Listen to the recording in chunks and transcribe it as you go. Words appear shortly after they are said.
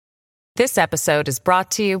This episode is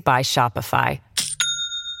brought to you by Shopify.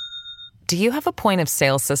 Do you have a point of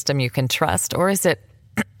sale system you can trust, or is it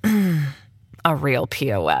a real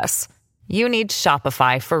POS? You need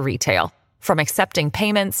Shopify for retail. From accepting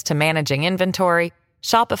payments to managing inventory,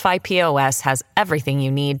 Shopify POS has everything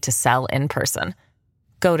you need to sell in person.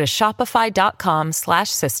 Go to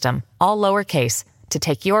shopify.com/system, all lowercase, to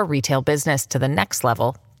take your retail business to the next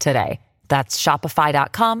level today. That's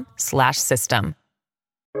shopify.com/system.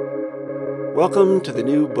 Welcome to the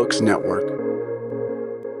New Books Network.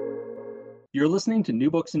 You're listening to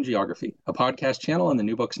New Books in Geography, a podcast channel on the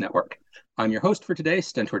New Books Network. I'm your host for today,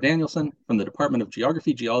 Stentor Danielson, from the Department of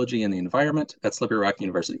Geography, Geology, and the Environment at Slippery Rock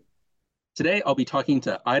University. Today, I'll be talking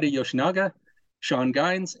to Ida Yoshinaga, Sean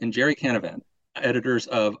Gines, and Jerry Canavan, editors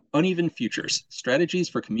of Uneven Futures, Strategies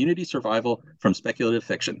for Community Survival from Speculative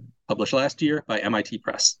Fiction, published last year by MIT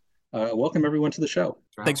Press. Welcome, everyone, to the show.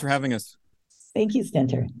 Thanks for having us. Thank you,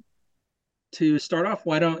 Stentor. To start off,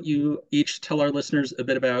 why don't you each tell our listeners a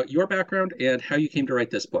bit about your background and how you came to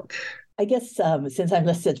write this book? I guess since I'm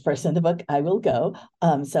listed first in the book, I will go.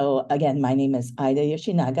 So again, my name is Ida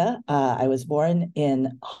Yoshinaga. I was born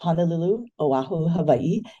in Honolulu, Oahu,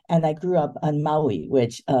 Hawaii, and I grew up on Maui,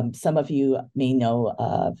 which some of you may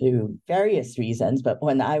know through various reasons. But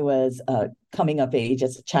when I was coming of age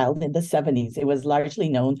as a child in the 70s, it was largely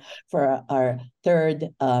known for our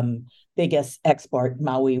third biggest export,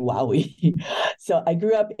 Maui Wowie. So I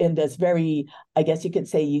grew up in this very, I guess you could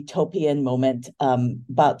say, utopian moment. I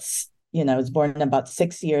was born about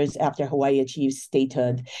 6 years after Hawaii achieved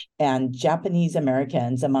statehood, and Japanese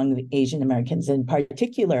Americans, among the Asian Americans in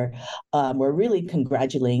particular, were really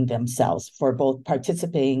congratulating themselves for both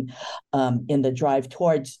participating in the drive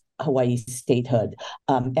towards Hawaii's statehood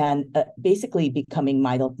and basically becoming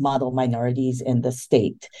model minorities in the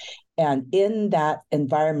state. And in that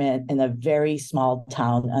environment, in a very small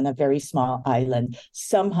town, on a very small island,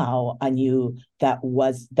 somehow I knew that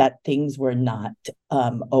things were not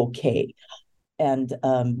okay. And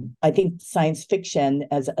I think science fiction,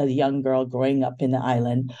 as a young girl growing up in the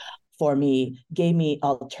island, for me, gave me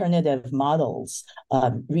alternative models,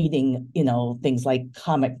 reading, things like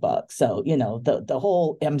comic books. So, the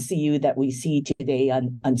whole MCU that we see today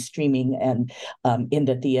on streaming and in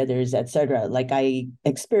the theaters, et cetera. Like I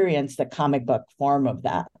experienced the comic book form of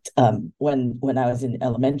that when I was in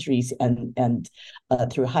elementary and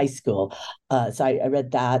through high school. So I read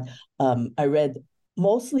that. I read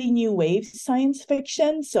mostly new wave science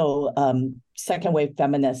fiction. So second wave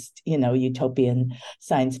feminist, utopian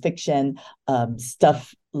science fiction,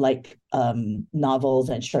 stuff like novels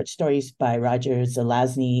and short stories by Roger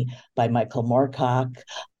Zelazny, by Michael Moorcock,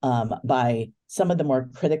 by some of the more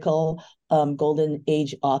critical Golden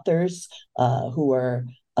Age authors who were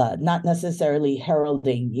not necessarily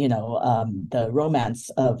heralding, the romance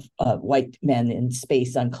of white men in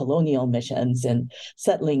space on colonial missions and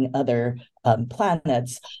settling other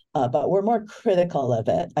planets, but we're more critical of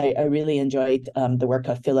it. I really enjoyed the work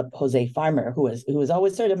of Philip Jose Farmer, who was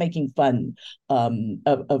always sort of making fun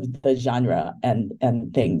of the genre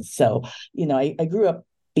and things. So, I grew up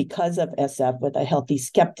because of SF with a healthy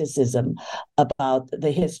skepticism about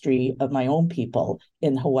the history of my own people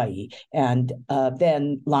in Hawaii. And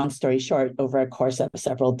then, long story short, over a course of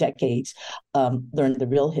several decades, learned the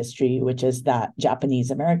real history, which is that Japanese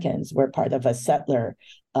Americans were part of a settler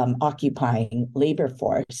occupying labor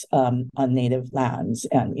force on native lands.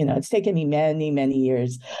 And, it's taken me many, many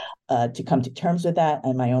years to come to terms with that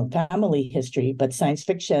and my own family history. But science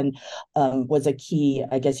fiction was a key,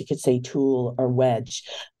 I guess you could say, tool or wedge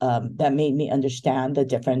that made me understand the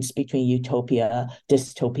difference between utopia,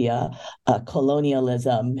 dystopia,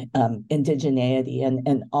 colonialism, indigeneity,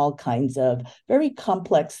 and all kinds of very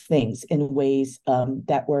complex things in ways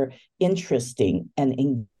that were interesting and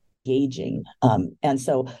engaging. And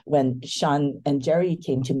so when Sean and Jerry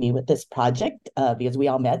came to me with this project, because we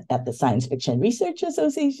all met at the Science Fiction Research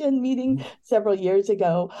Association meeting several years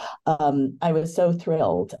ago, I was so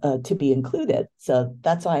thrilled to be included. So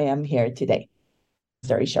that's why I am here today.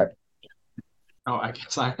 Very short. Oh, I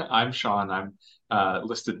guess I'm Sean. I'm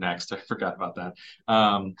listed next. I forgot about that.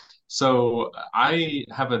 So I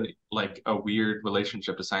have a weird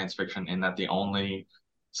relationship to science fiction in that the only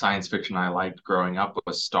science fiction I liked growing up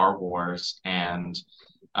was Star Wars, and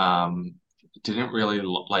didn't really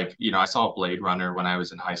I saw Blade Runner when I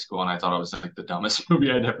was in high school, and I thought it was like the dumbest movie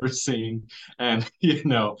I'd ever seen. And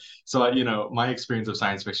so my experience of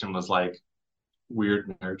science fiction was like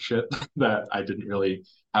weird nerd shit that I didn't really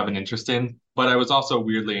have an interest in. But I was also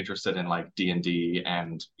weirdly interested in like D&D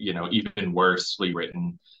and even worsely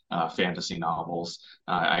written fantasy novels.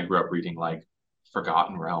 I grew up reading like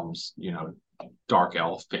Forgotten Realms, dark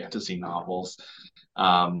elf fantasy novels.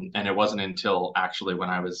 And it wasn't until actually when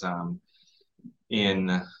I was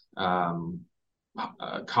in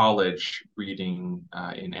college reading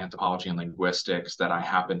in anthropology and linguistics that I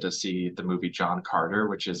happened to see the movie John Carter,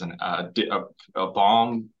 which is a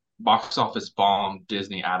box office bomb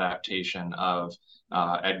Disney adaptation of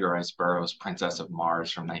Edgar Rice Burroughs' Princess of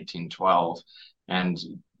Mars from 1912. And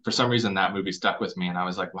for some reason, that movie stuck with me. And I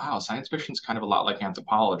was like, wow, science fiction is kind of a lot like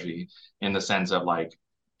anthropology in the sense of like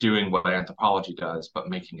doing what anthropology does, but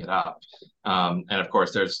making it up. And of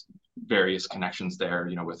course, there's various connections there,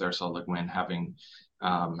 with Ursula Le Guin having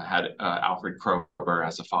had Alfred Kroeber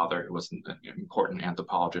as a father, who was an important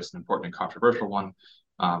anthropologist, an important and controversial one.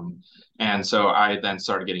 And so I then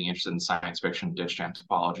started getting interested in science fiction, ditched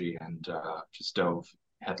anthropology, and just dove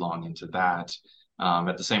headlong into that.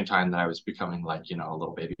 At the same time that I was becoming like, a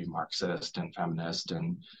little baby Marxist and feminist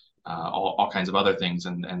and all kinds of other things.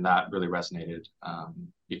 And that really resonated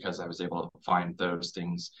because I was able to find those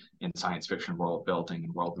things in science fiction world building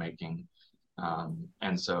and world making.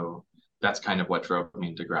 And so that's kind of what drove me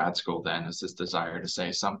into grad school then, is this desire to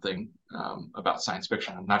say something about science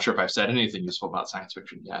fiction. I'm not sure if I've said anything useful about science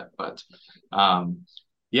fiction yet, but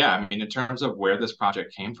yeah, I mean, in terms of where this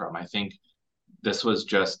project came from, I think this was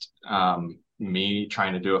just me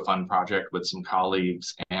trying to do a fun project with some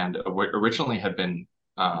colleagues, and originally had been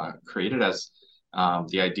created as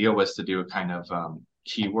the idea was to do a kind of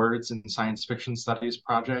keywords in science fiction studies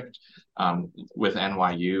project with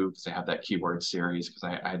NYU, because they have that keyword series, because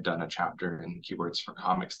I had done a chapter in keywords for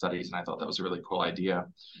comic studies, and I thought that was a really cool idea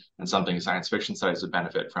and something science fiction studies would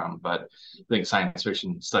benefit from. But I think science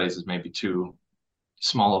fiction studies is maybe too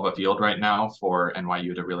small of a field right now for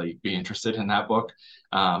NYU to really be interested in that book.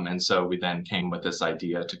 And so we then came with this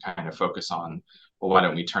idea to kind of focus on, well, why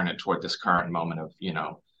don't we turn it toward this current moment of,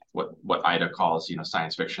 what Ida calls,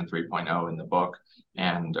 science fiction 3.0 in the book,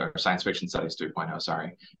 or science fiction studies 3.0,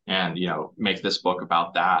 sorry. And, make this book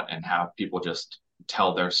about that and have people just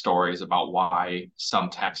tell their stories about why some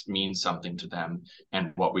text means something to them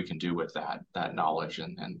and what we can do with that knowledge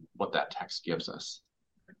and what that text gives us.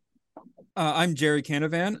 I'm Jerry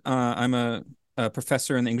Canavan. I'm a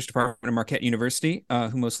professor in the English department at Marquette University,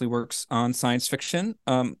 who mostly works on science fiction.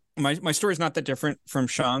 My story is not that different from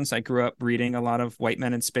Sean's. I grew up reading a lot of white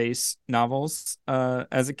men in space novels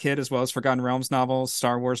as a kid, as well as Forgotten Realms novels,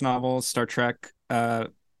 Star Wars novels, Star Trek,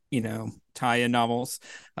 tie-in novels,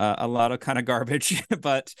 a lot of kind of garbage,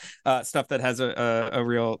 but stuff that has a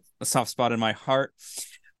real soft spot in my heart.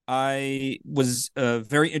 I was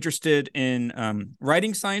very interested in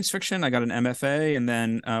writing science fiction. I got an MFA and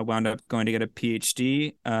then wound up going to get a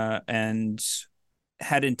PhD and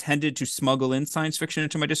had intended to smuggle in science fiction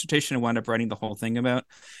into my dissertation and wound up writing the whole thing about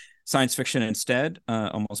science fiction instead,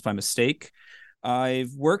 almost by mistake.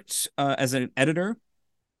 I've worked as an editor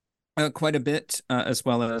quite a bit, as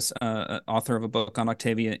well as author of a book on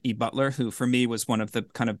Octavia E. Butler, who for me was one of the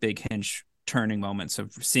kind of big hinge turning moments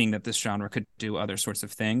of seeing that this genre could do other sorts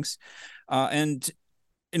of things. And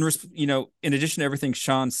in addition to everything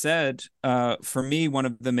Sean said, for me, one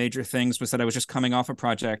of the major things was that I was just coming off a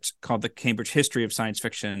project called the Cambridge History of Science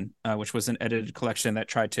Fiction, which was an edited collection that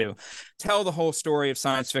tried to tell the whole story of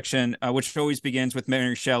science fiction, which always begins with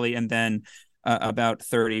Mary Shelley and then about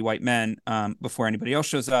 30 white men before anybody else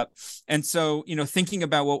shows up. And so, thinking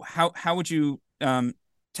about, well, how would you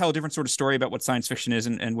tell a different sort of story about what science fiction is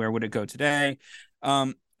and where would it go today?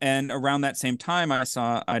 And around that same time, I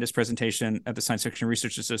saw Ida's presentation at the Science Fiction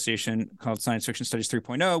Research Association called Science Fiction Studies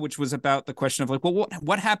 3.0, which was about the question of like, well,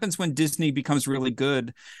 what happens when Disney becomes really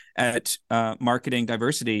good at marketing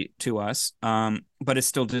diversity to us, but it's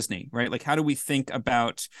still Disney, right? Like, how do we think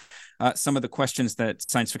about some of the questions that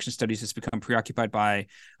science fiction studies has become preoccupied by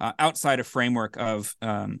outside a framework of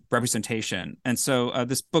representation? And so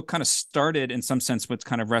this book kind of started in some sense with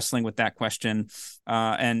kind of wrestling with that question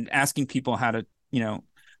and asking people how to,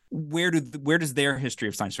 where does their history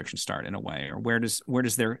of science fiction start in a way, or where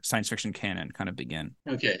does their science fiction canon kind of begin?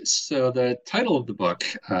 Okay, so the title of the book,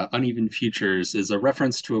 Uneven Futures, is a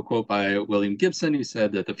reference to a quote by William Gibson, who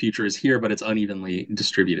said that the future is here, but it's unevenly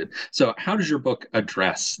distributed. So how does your book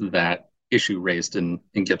address that issue raised in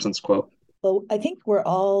Gibson's quote? Well, I think we're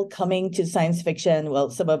all coming to science fiction. Well,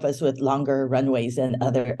 some of us with longer runways and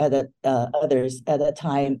others at a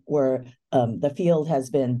time where the field has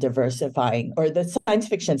been diversifying, or the science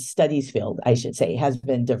fiction studies field, I should say, has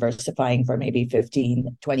been diversifying for maybe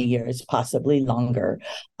 15, 20 years, possibly longer.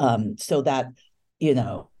 So that,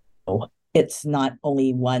 it's not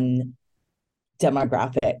only one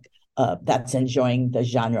demographic that's enjoying the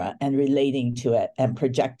genre and relating to it and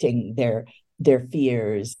projecting their their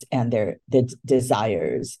fears and their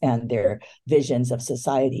desires and their visions of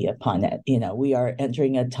society upon it. We are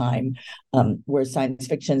entering a time where science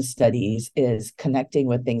fiction studies is connecting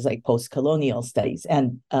with things like post-colonial studies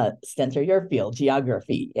and Stentor, your field,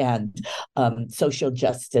 geography and social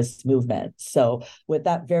justice movement. So with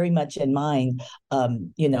that very much in mind,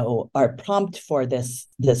 our prompt for this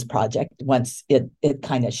project, once it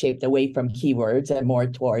kind of shaped away from keywords and more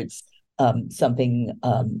towards something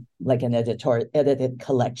like an edited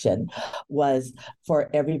collection, was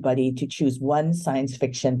for everybody to choose one science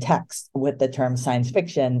fiction text with the term science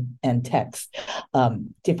fiction and text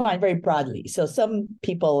defined very broadly. So some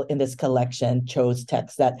people in this collection chose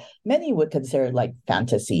texts that many would consider like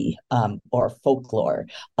fantasy or folklore.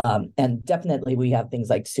 And definitely we have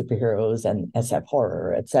things like superheroes and SF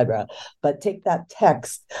horror, etc. But take that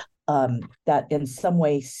text that in some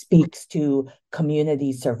way speaks to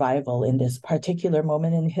community survival in this particular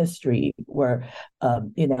moment in history where,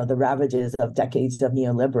 the ravages of decades of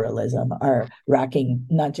neoliberalism are racking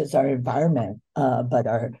not just our environment, but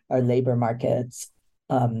our labor markets,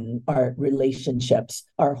 our relationships,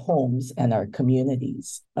 our homes, and our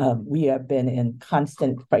communities. We have been in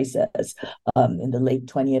constant crisis in the late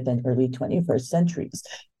 20th and early 21st centuries.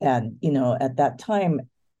 And, at that time,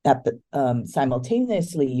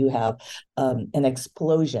 simultaneously you have an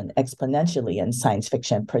explosion exponentially in science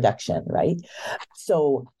fiction production, right?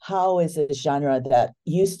 So how is a genre that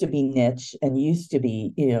used to be niche and used to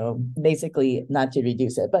be, basically, not to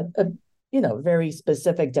reduce it, but very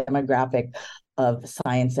specific demographic of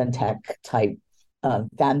science and tech type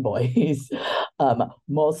fanboys,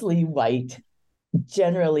 mostly white,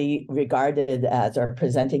 generally regarded as or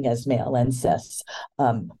presenting as male and cis,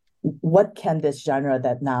 what can this genre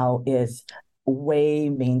that now is way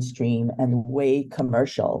mainstream and way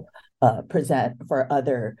commercial present for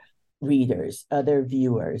other readers, other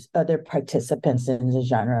viewers, other participants in the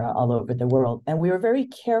genre all over the world? And we were very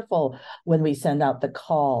careful when we send out the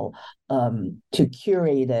call to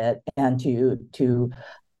curate it and to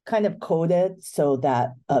kind of coded so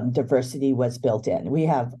that diversity was built in. We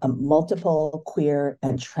have multiple queer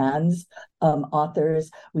and trans authors.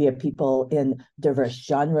 We have people in diverse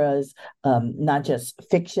genres, not just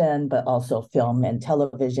fiction, but also film and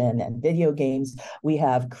television and video games. We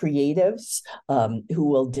have creatives who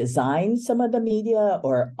will design some of the media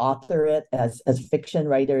or author it as fiction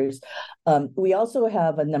writers. We also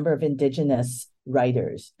have a number of indigenous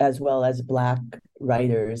writers, as well as Black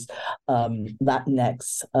writers,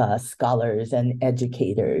 Latinx scholars and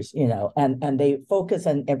educators, and they focus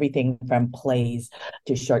on everything from plays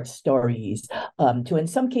to short stories, to in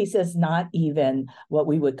some cases not even what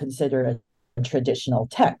we would consider a traditional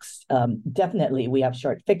text. Definitely we have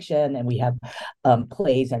short fiction and we have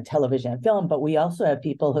plays and television and film, but we also have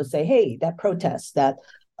people who say, hey, that protest that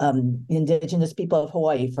indigenous people of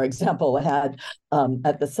Hawaii, for example, had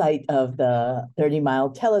at the site of the 30-mile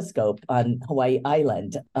telescope on Hawaii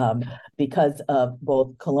Island, because of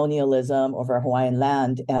both colonialism over Hawaiian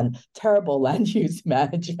land and terrible land use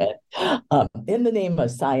management in the name of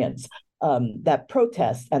science. That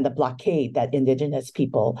protest and the blockade that indigenous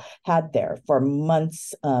people had there for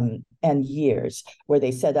months and years, where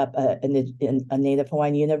they set up a Native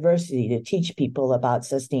Hawaiian university to teach people about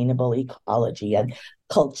sustainable ecology and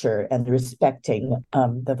culture and respecting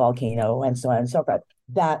the volcano and so on and so forth.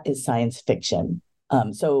 That is science fiction.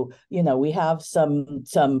 So, we have some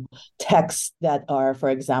texts that are, for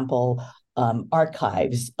example,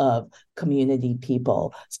 archives of community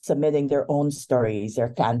people submitting their own stories,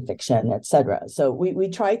 their fan fiction, etc. So we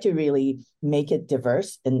try to really make it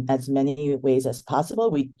diverse in as many ways as possible.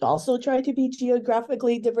 We also try to be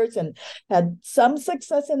geographically diverse and had some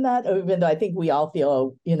success in that, even though I think we all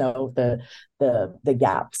feel, the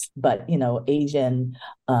gaps. But, Asian,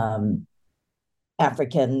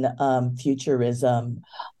 African futurism,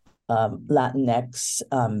 Latinx,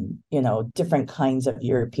 different kinds of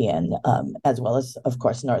European, as well as, of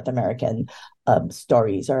course, North American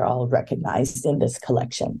stories are all recognized in this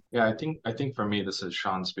collection. Yeah, I think for me, this is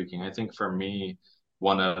Sean speaking. I think for me,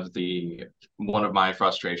 one of my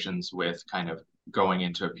frustrations with kind of going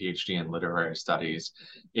into a PhD in literary studies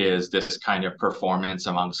is this kind of performance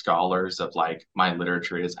among scholars of like, my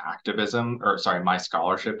literature is activism, or sorry, my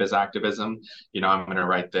scholarship is activism. I'm going to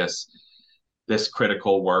write this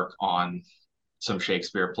critical work on some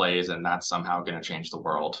Shakespeare plays, and that's somehow going to change the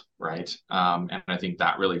world, right? And I think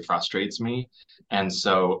that really frustrates me. And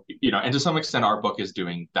so, and to some extent, our book is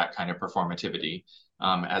doing that kind of performativity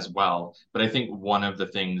as well. But I think one of the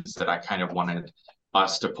things that I kind of wanted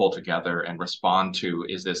us to pull together and respond to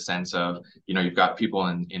is this sense of, you've got people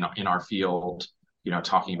in our field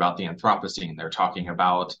talking about the Anthropocene, they're talking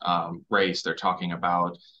about race, they're talking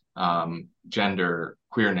about gender,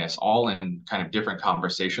 queerness, all in kind of different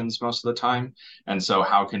conversations most of the time. And so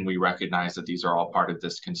how can we recognize that these are all part of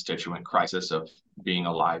this constituent crisis of being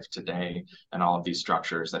alive today and all of these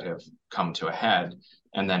structures that have come to a head,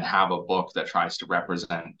 and then have a book that tries to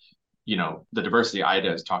represent the diversity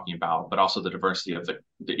Ida is talking about, but also the diversity of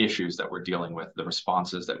the issues that we're dealing with, the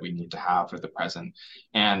responses that we need to have for the present.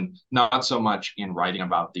 And not so much in writing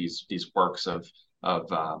about these works of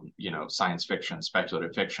science fiction,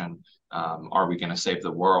 speculative fiction, are we going to save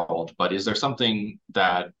the world? But is there something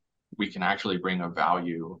that we can actually bring a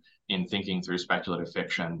value in thinking through speculative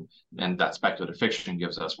fiction, and that speculative fiction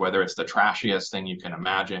gives us, whether it's the trashiest thing you can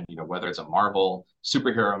imagine, whether it's a Marvel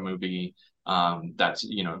superhero movie that's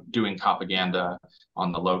doing propaganda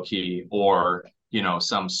on the low key, or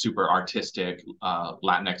some super artistic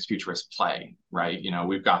Latinx futurist play, right?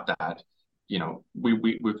 We've got that.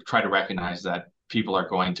 We try to recognize that people are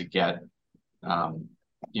going to get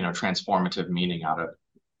transformative meaning out of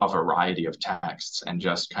a variety of texts, and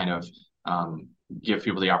just kind of give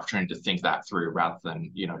people the opportunity to think that through, rather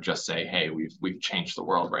than just say, hey, we've changed the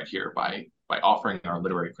world right here by offering our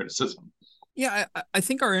literary criticism. Yeah, I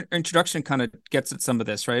think our introduction kind of gets at some of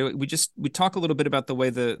this, right? We talk a little bit about the way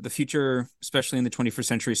the future, especially in the 21st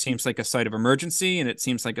century, seems like a site of emergency, and it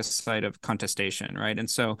seems like a site of contestation, right? And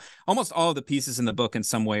so almost all of the pieces in the book in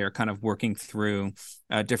some way are kind of working through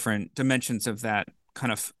different dimensions of that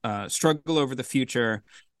kind of struggle over the future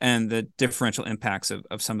and the differential impacts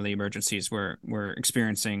of some of the emergencies we're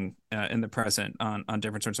experiencing in the present on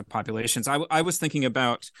different sorts of populations. I was thinking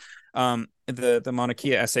about the Mauna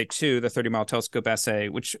Kea essay too, the 30-mile telescope essay,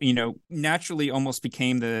 which naturally almost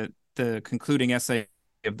became the concluding essay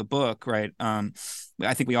of the book, right? I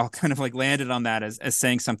think we all kind of like landed on that as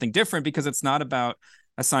saying something different, because it's not about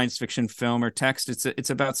a science fiction film or text. It's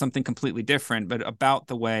about something completely different, but about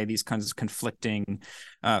the way these kinds of conflicting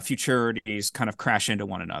futurities kind of crash into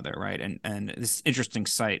one another, right? And this interesting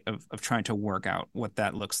sight of trying to work out what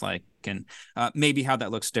that looks like, and maybe how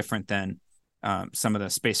that looks different than some of the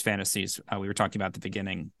space fantasies we were talking about at the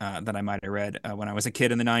beginning that I might have read when I was a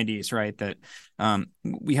kid in the 90s, right? That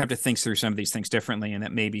we have to think through some of these things differently, and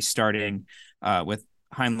that maybe starting with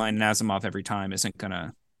Heinlein and Asimov every time isn't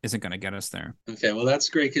gonna get us there. Okay, well, that's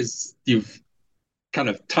great, because you've kind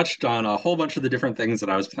of touched on a whole bunch of the different things that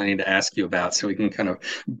I was planning to ask you about, so we can kind of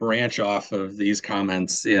branch off of these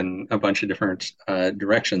comments in a bunch of different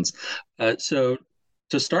directions. So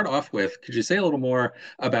to start off with, could you say a little more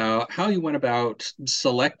about how you went about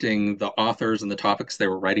selecting the authors and the topics they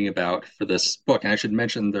were writing about for this book? And I should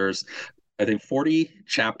mention there's, I think, 40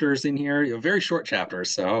 chapters in here, very short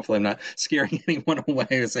chapters. So hopefully I'm not scaring anyone away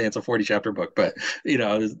and saying it's a 40 chapter book, but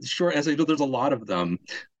short essays, there's a lot of them.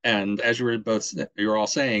 And as you were all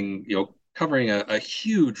saying, covering a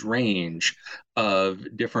huge range of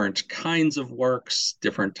different kinds of works,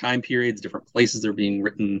 different time periods, different places they're being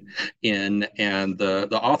written in, and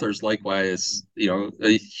the authors likewise,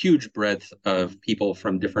 a huge breadth of people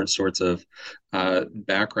from different sorts of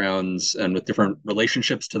backgrounds and with different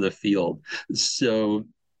relationships to the field. So,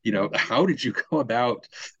 how did you go about,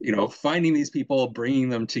 finding these people, bringing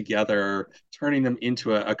them together, turning them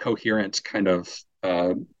into a coherent kind of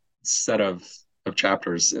set of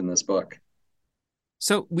chapters in this book?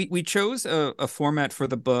 So we chose a format for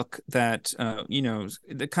the book that,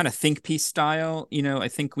 the kind of think piece style. I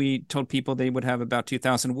think we told people they would have about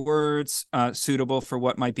 2,000 words, suitable for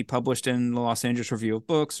what might be published in the Los Angeles Review of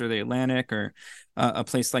Books or the Atlantic or a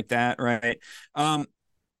place like that, right?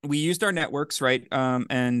 We used our networks, right?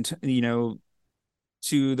 And,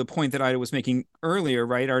 to the point that I was making earlier,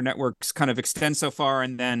 right? Our networks kind of extend so far,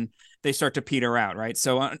 and then they start to peter out, right?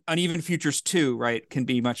 So Uneven Futures 2, right, can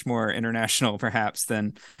be much more international perhaps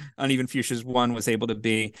than Uneven Futures 1 was able to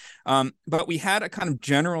be. But we had a kind of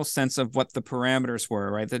general sense of what the parameters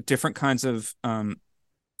were, right? The different kinds of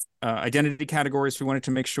identity categories we wanted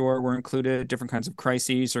to make sure were included, different kinds of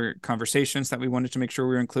crises or conversations that we wanted to make sure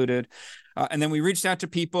were included. And then we reached out to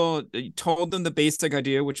people, told them the basic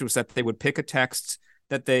idea, which was that they would pick a text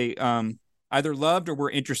that they either loved or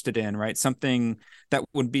were interested in, right? Something that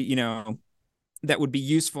would be, that would be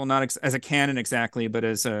useful, not as a canon exactly, but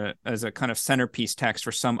as a kind of centerpiece text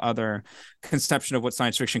for some other conception of what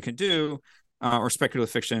science fiction can do, or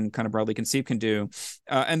speculative fiction kind of broadly conceived can do.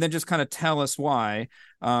 And then just kind of tell us why.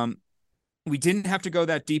 We didn't have to go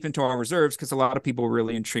that deep into our reserves because a lot of people were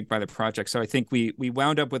really intrigued by the project. So I think we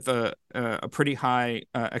wound up with a pretty high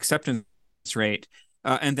acceptance rate.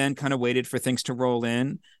 And then kind of waited for things to roll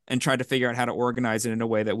in and tried to figure out how to organize it in a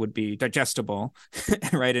way that would be digestible,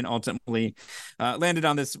 right? And ultimately landed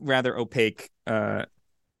on this rather opaque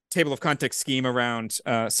table of context scheme around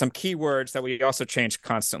some keywords that we also change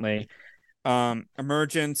constantly.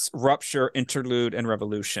 Emergence, rupture, interlude, and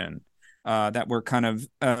revolution. That were kind of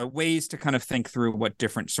ways to kind of think through what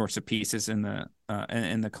different sorts of pieces in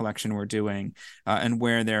the collection we're doing and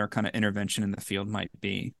where their kind of intervention in the field might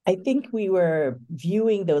be. I think we were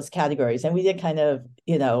viewing those categories, and we did kind of,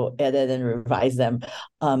 edit and revise them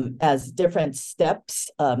as different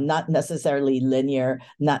steps, not necessarily linear,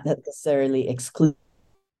 not necessarily exclusive,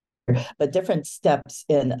 but different steps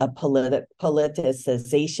in a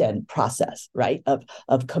politicization process, right?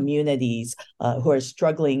 Of communities who are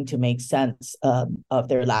struggling to make sense of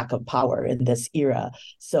their lack of power in this era.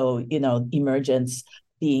 So, emergence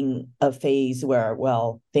being a phase where,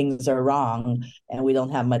 well, things are wrong and we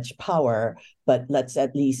don't have much power, but let's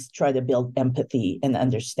at least try to build empathy and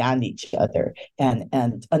understand each other and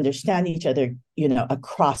understand each other,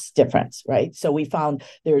 across difference, right? So we found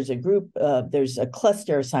there's a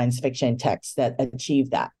cluster of science fiction texts that achieve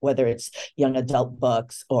that, whether it's young adult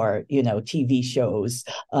books or, TV shows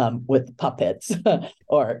with puppets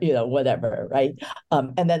or, whatever, right?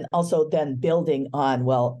 And then also then building on,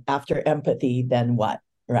 well, after empathy, then what?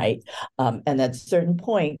 Right. And at a certain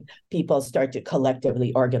point, people start to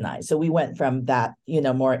collectively organize. So we went from that,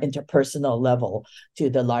 more interpersonal level to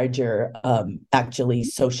the larger, actually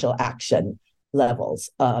social action levels,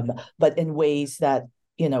 but in ways that,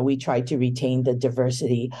 we try to retain the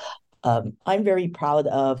diversity. I'm very proud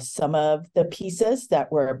of some of the pieces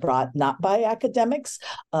that were brought not by academics,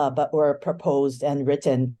 but were proposed and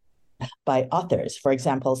written by authors. For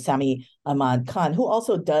example, Sami Ahmad Khan, who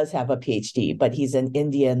also does have a PhD, but he's an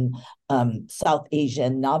Indian South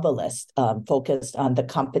Asian novelist focused on The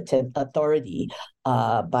Competent Authority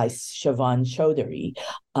by Siobhan Chaudhary.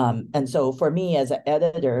 And so for me as an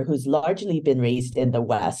editor who's largely been raised in the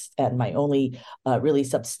West, and my only really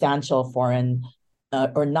substantial foreign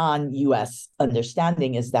or non-US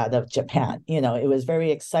understanding is that of Japan. It was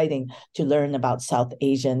very exciting to learn about South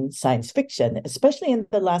Asian science fiction, especially in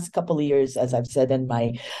the last couple of years, as I've said in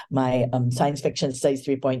my Science Fiction Studies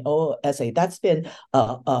 3.0 essay. That's been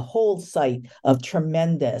a whole site of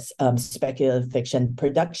tremendous speculative fiction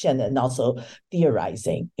production and also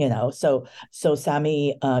theorizing, So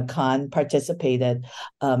Sami Khan participated.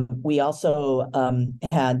 We also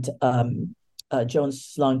had Joan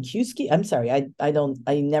Slonkiewski. I'm sorry, I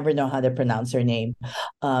never know how to pronounce her name.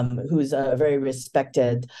 Who's a very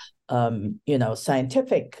respected,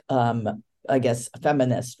 scientific, I guess,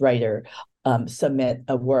 feminist writer. Submit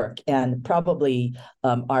a work, and probably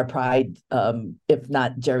our pride, if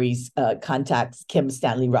not Jerry's contacts, Kim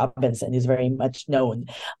Stanley Robinson is very much known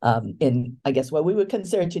in, I guess, what we would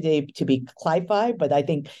consider today to be sci-fi, but I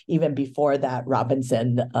think even before that,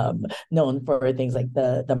 Robinson, known for things like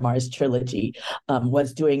the Mars trilogy,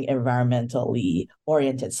 was doing environmentally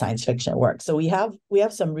oriented science fiction work. So we have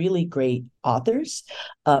some really great authors,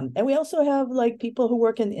 and we also have like people who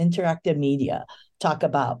work in interactive media talk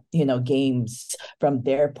about, games from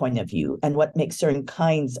their point of view and what makes certain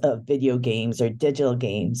kinds of video games or digital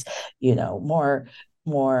games, more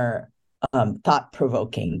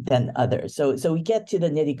thought-provoking than others. So we get to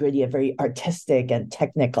the nitty-gritty of very artistic and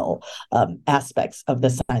technical aspects of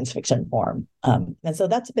the science fiction form. And so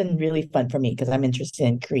that's been really fun for me because I'm interested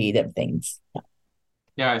in creative things.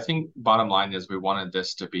 Yeah, I think bottom line is we wanted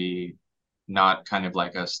this to be not kind of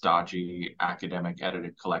like a stodgy academic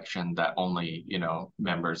edited collection that only,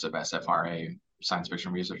 members of SFRA, Science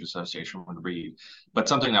Fiction Research Association, would read, but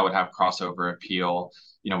something that would have crossover appeal.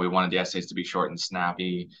 We wanted the essays to be short and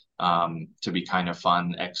snappy, to be kind of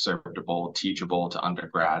fun, excerptable, teachable to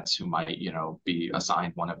undergrads who might, be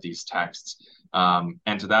assigned one of these texts.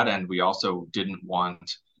 And to that end, we also didn't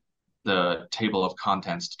want the table of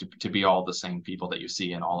contents to be all the same people that you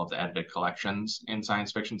see in all of the edited collections in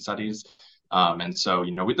science fiction studies. And so,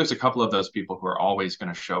 there's a couple of those people who are always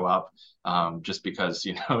going to show up just because,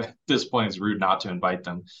 at this point it's rude not to invite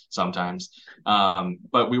them sometimes.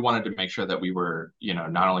 But we wanted to make sure that we were,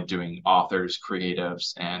 not only doing authors,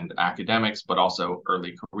 creatives, and academics, but also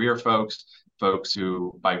early career folks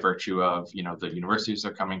who, by virtue of, the universities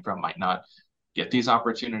they're coming from, might not get these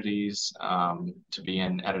opportunities to be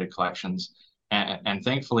in edited collections. And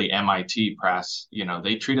thankfully, MIT Press,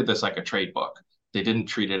 they treated this like a trade book. They didn't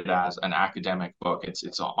treat it as an academic book.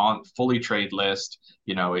 It's on fully trade list.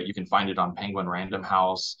 You can find it on Penguin Random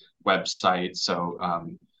House website. So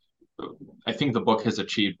I think the book has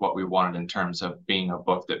achieved what we wanted in terms of being a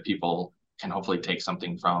book that people can hopefully take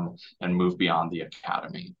something from and move beyond the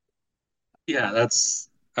academy. Yeah, that's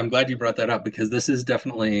I'm glad you brought that up because this is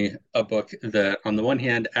definitely a book that, on the one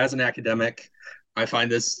hand, as an academic, I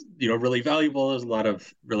find this, really valuable. There's a lot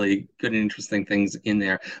of really good and interesting things in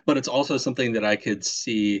there, but it's also something that I could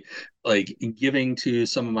see like giving to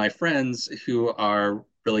some of my friends who are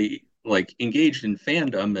really like engaged in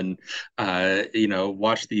fandom and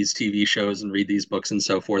watch these TV shows and read these books and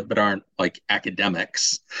so forth, but aren't like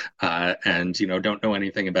academics and don't know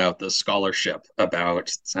anything about the scholarship about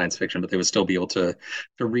science fiction, but they would still be able to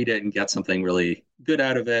read it and get something really good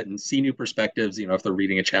out of it and see new perspectives. If they're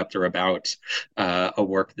reading a chapter about a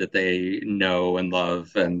work that they know and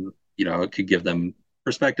love, and it could give them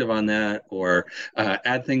perspective on that, or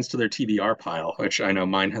add things to their TBR pile, which I know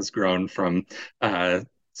mine has grown from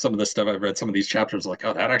some of the stuff I've read. Some of these chapters, like,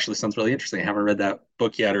 oh, that actually sounds really interesting. I haven't read that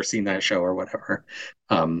book yet or seen that show or whatever.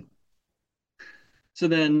 So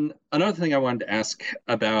then another thing I wanted to ask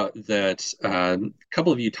about that a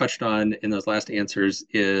couple of you touched on in those last answers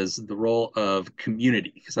is the role of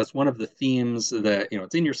community, because that's one of the themes that,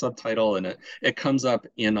 it's in your subtitle, and it comes up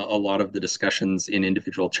in a lot of the discussions in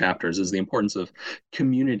individual chapters, is the importance of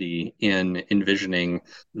community in envisioning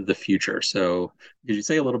the future. So could you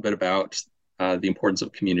say a little bit about the importance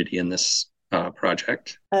of community in this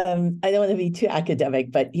project? I don't want to be too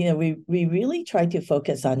academic, but we really try to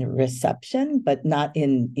focus on reception, but not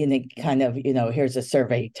in a kind of here's a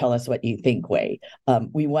survey, tell us what you think way.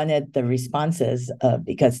 We wanted the responses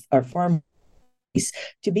because our form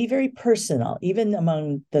to be very personal, even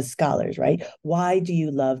among the scholars, right? Why do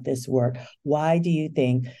you love this work? Why do you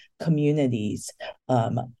think communities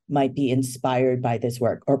might be inspired by this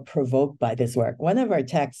work or provoked by this work? One of our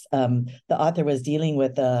texts, the author was dealing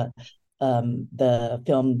with the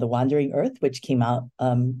film The Wandering Earth, which came out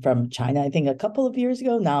from China, I think a couple of years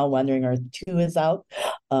ago. Now Wandering Earth 2 is out.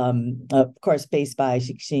 Of course, based by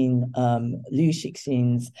Liu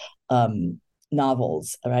Cixin's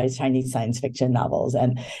novels, right? Chinese science fiction novels.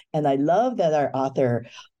 And I love that our author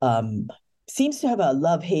seems to have a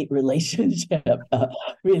love-hate relationship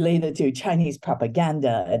related to Chinese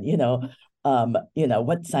propaganda and,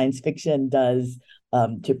 what science fiction does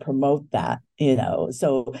to promote that,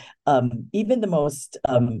 So even the most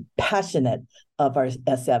passionate of our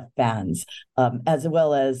SF fans, as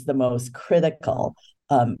well as the most critical,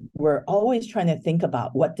 we're always trying to think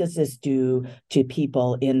about what does this do to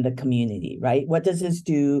people in the community, right? What does this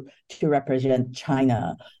do to represent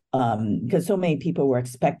China? Because so many people were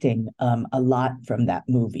expecting a lot from that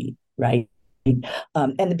movie, right?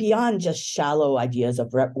 And beyond just shallow ideas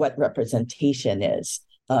of what representation is,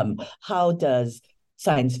 how does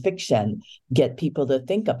science fiction get people to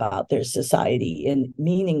think about their society in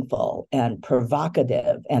meaningful and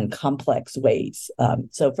provocative and complex ways?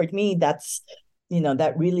 So for me, that's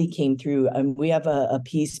that really came through. We have a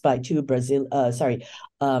piece by two Brazilian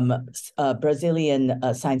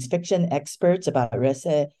science fiction experts about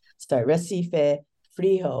Recife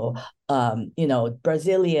Frio,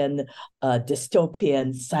 Brazilian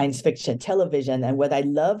dystopian science fiction television. And what I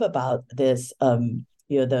love about this,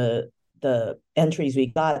 the entries we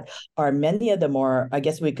got are many of the more, I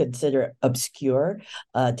guess we consider obscure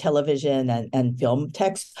television and film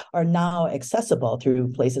texts are now accessible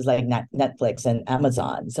through places like Netflix and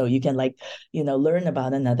Amazon. So you can learn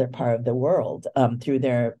about another part of the world through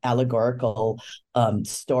their allegorical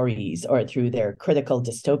stories or through their critical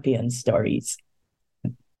dystopian stories.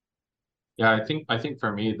 Yeah, I think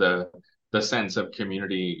for me the sense of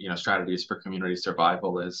community, strategies for community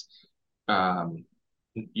survival is,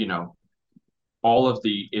 all of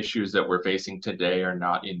the issues that we're facing today are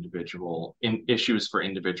not issues for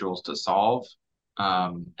individuals to solve.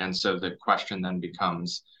 And so the question then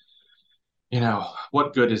becomes,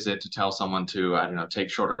 what good is it to tell someone to, I don't know, take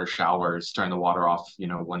shorter showers, turn the water off,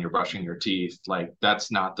 when you're brushing your teeth? Like,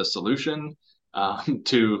 that's not the solution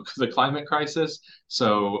to the climate crisis.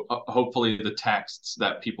 So hopefully the texts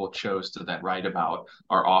that people chose to then write about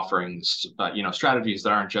are offering, strategies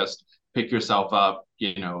that aren't just pick yourself up,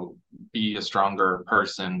 be a stronger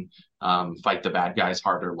person, fight the bad guys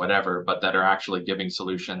harder, whatever, but that are actually giving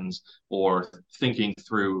solutions or thinking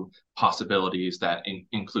through possibilities that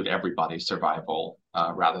include everybody's survival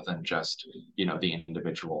rather than just, the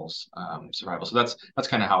individual's survival. So that's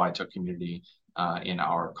kind of how I took community in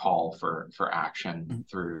our call for action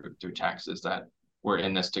through text, is that we're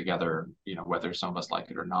in this together, whether some of us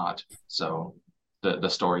like it or not. So the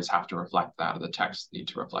stories have to reflect that, or the texts need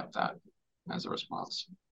to reflect that as a response.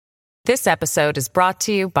 This episode is brought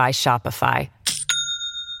to you by Shopify.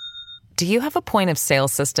 Do you have a point of sale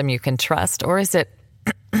system you can trust, or is it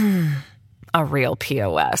a real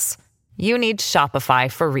POS? You need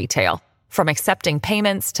Shopify for retail. From accepting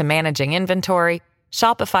payments to managing inventory,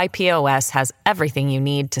 Shopify POS has everything you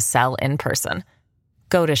need to sell in person.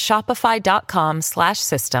 Go to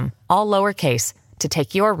shopify.com/system, all lowercase, to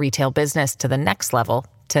take your retail business to the next level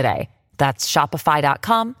today. That's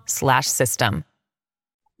shopify.com/system.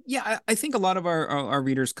 Yeah, I think a lot of our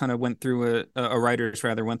readers kind of went through writers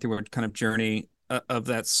rather went through a kind of journey of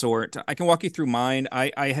that sort. I can walk you through mine.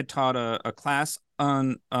 I had taught a class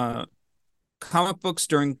on comic books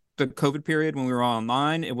during the COVID period when we were all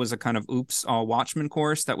online. It was a kind of all Watchmen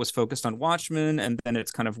course that was focused on Watchmen, and then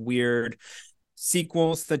it's kind of weird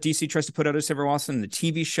sequels that DC tries to put out every once in the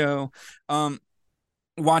TV show.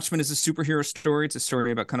 Watchmen is a superhero story. It's a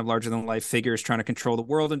story about kind of larger than life figures trying to control the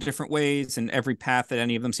world in different ways, and every path that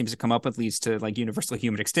any of them seems to come up with leads to like universal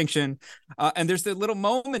human extinction. And there's the little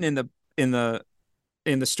moment in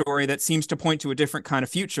the story that seems to point to a different kind of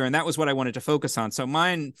future, and that was what I wanted to focus on. So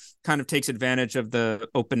mine kind of takes advantage of the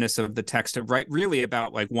openness of the text to write really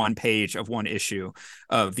about like one page of one issue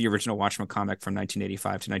of the original Watchmen comic from 1985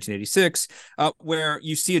 to 1986, where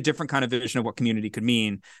you see a different kind of vision of what community could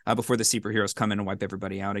mean before the superheroes come in and wipe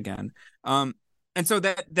everybody out again. And so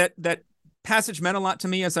that passage meant a lot to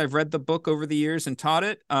me as I've read the book over the years and taught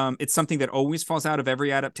it. It's something that always falls out of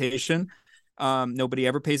every adaptation. Nobody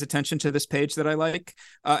ever pays attention to this page that I like.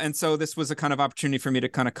 And so this was a kind of opportunity for me to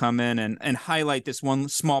kind of come in and highlight this one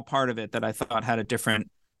small part of it that I thought had a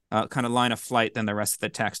different kind of line of flight than the rest of the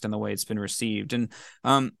text and the way it's been received. And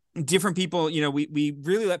different people, we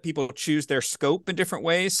really let people choose their scope in different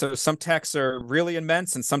ways. So some texts are really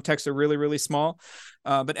immense and some texts are really, really small.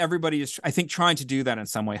 But everybody is, I think, trying to do that in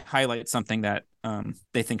some way, highlight something that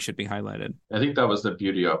they think should be highlighted. I think that was the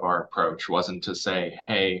beauty of our approach, wasn't to say,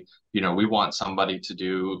 hey, we want somebody to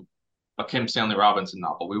do a Kim Stanley Robinson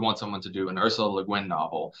novel. We want someone to do an Ursula Le Guin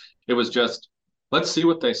novel. It was just, let's see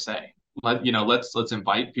what they say. Let's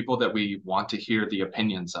invite people that we want to hear the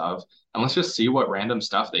opinions of, and let's just see what random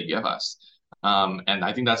stuff they give us. And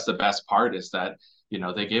I think that's the best part is that,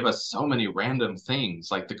 they gave us so many random things.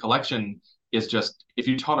 Like the collection is just, if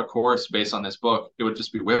you taught a course based on this book, it would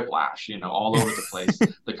just be whiplash, all over the place,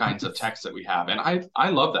 the kinds of texts that we have. And I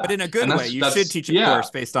love that. But in a good way, you should teach a course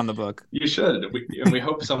based on the book. You should. And we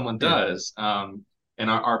hope someone does. And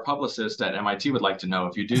our publicist at MIT would like to know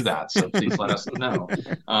if you do that. So please let us know.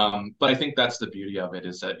 But I think that's the beauty of it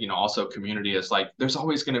is that, also community is like, there's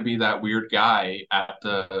always going to be that weird guy at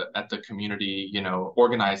the community,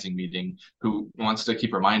 organizing meeting who wants to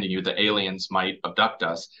keep reminding you that aliens might abduct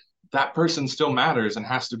us. That person still matters and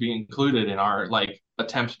has to be included in our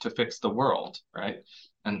attempt to fix the world, right?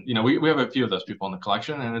 And we have a few of those people in the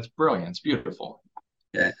collection, and it's brilliant, it's beautiful.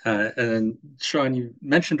 Yeah, and Sean, you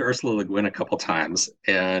mentioned Ursula Le Guin a couple times,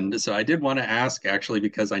 and so I did want to ask actually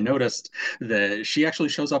because I noticed that she actually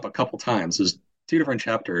shows up a couple times. There's two different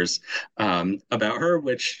chapters about her,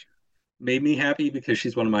 which made me happy because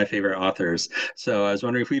she's one of my favorite authors. So I was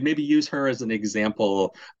wondering if we maybe use her as an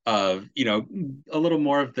example of, a little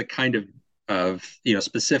more of the kind of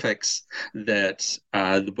specifics that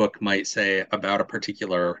the book might say about a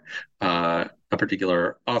particular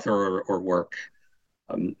author or work.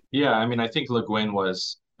 Yeah, I mean, I think Le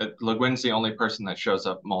Guin's the only person that shows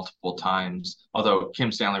up multiple times, although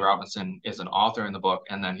Kim Stanley Robinson is an author in the book,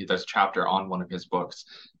 and then there's a chapter on one of his books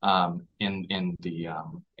in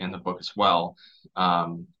the book as well.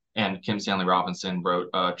 And Kim Stanley Robinson wrote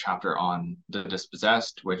a chapter on The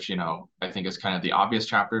Dispossessed, which, I think is kind of the obvious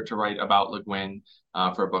chapter to write about Le Guin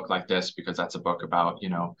for a book like this, because that's a book about,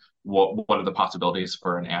 what are the possibilities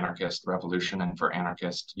for an anarchist revolution and for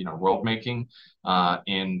anarchist, world making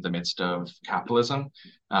in the midst of capitalism.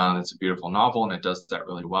 It's a beautiful novel and it does that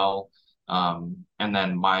really well. And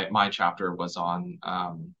then my chapter was on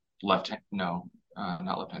not Left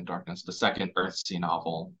Hand Darkness, the second Earthsea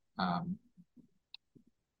novel.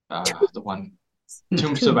 The one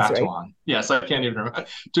Tombs of Atuan. Right? Yes, I can't even remember.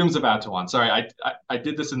 Tombs of Atuan. Sorry, I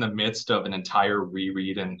did this in the midst of an entire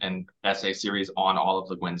reread and essay series on all of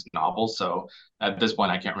Le Guin's novels. So at this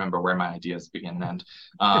point, I can't remember where my ideas begin and end.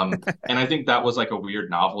 And I think that was like a weird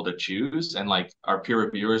novel to choose. And our peer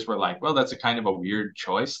reviewers were like, well, that's a kind of a weird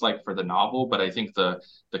choice for the novel. But I think the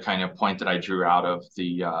kind of point that I drew out of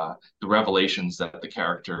the revelations that the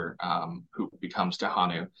character who becomes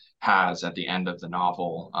Tahanu has at the end of the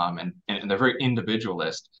novel, and they're very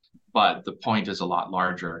individualist, but the point is a lot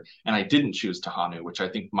larger. And I didn't choose Tahanu, which I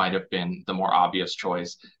think might have been the more obvious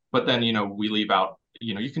choice. But then, we leave out,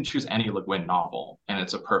 you can choose any Le Guin novel, and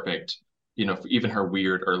it's a perfect, even her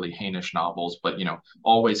weird early Hainish novels. But,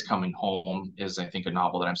 Always Coming Home is, I think, a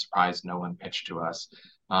novel that I'm surprised no one pitched to us.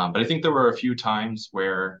 But I think there were a few times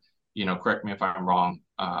where, correct me if I'm wrong,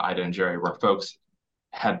 Ida and Jerry, where folks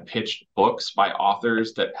had pitched books by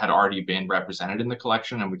authors that had already been represented in the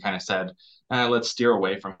collection, and we kind of said, let's steer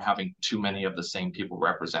away from having too many of the same people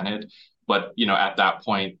represented. But at that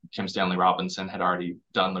point, Kim Stanley Robinson had already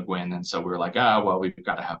done Le Guin, and so we were like, well, we've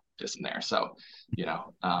got to have this in there. So,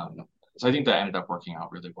 so I think that ended up working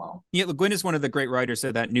out really well. Yeah, Le Guin is one of the great writers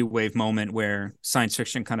of that new wave moment where science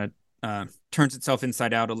fiction kind of turns itself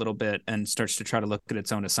inside out a little bit and starts to try to look at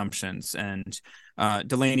its own assumptions. And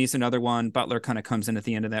Delaney's another one. Butler kind of comes in at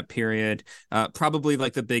the end of that period. Probably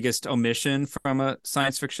like the biggest omission from a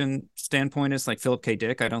science fiction standpoint is like Philip K.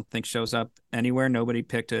 Dick. I don't think shows up anywhere. Nobody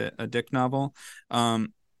picked a Dick novel.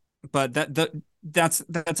 But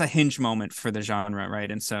that's a hinge moment for the genre,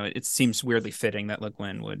 right? And so it seems weirdly fitting that Le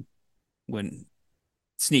Guin would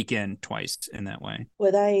sneak in twice in that way.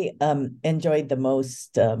 What I enjoyed the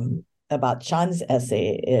most about Sean's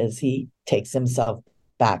essay is he takes himself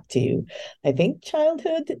back to, I think,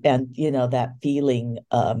 childhood, and that feeling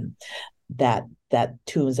that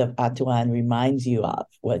Tombs of Atuan reminds you of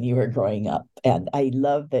when you were growing up. And I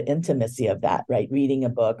love the intimacy of that, right? Reading a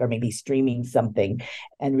book or maybe streaming something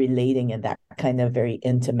and relating in that kind of very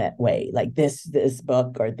intimate way. Like this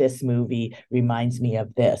book or this movie reminds me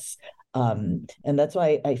of this. And that's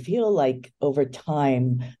why I feel like over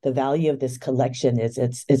time, the value of this collection is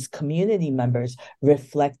it's community members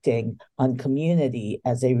reflecting on community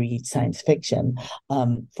as they read science fiction.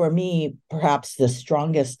 For me, perhaps the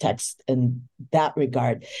strongest text in that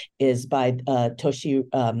regard is by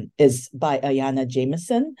Ayanna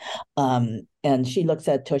Jameson. And she looks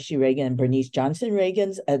at Toshi Reagan and Bernice Johnson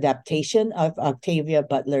Reagan's adaptation of Octavia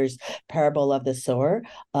Butler's Parable of the Sower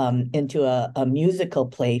into a musical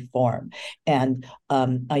play form. And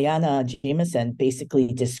Ayanna Jameson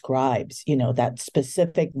basically describes, that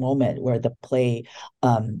specific moment where the play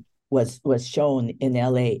was shown in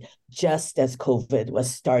LA just as COVID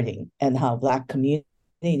was starting, and how Black community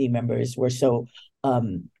members were so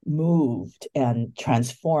moved and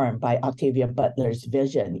transformed by Octavia Butler's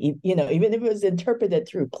vision, even if it was interpreted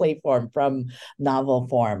through play form from novel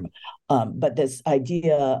form. But this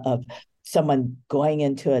idea of someone going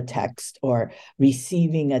into a text or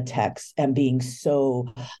receiving a text and being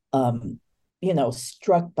so,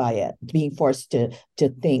 struck by it, being forced to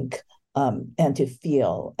think and to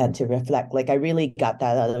feel and to reflect. Like I really got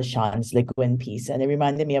that out of Sean's Le Guin piece, and it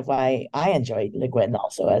reminded me of why I enjoyed Le Guin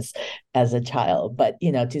also as a child. But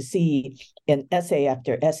to see in essay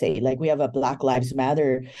after essay, like we have a Black Lives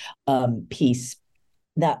Matter piece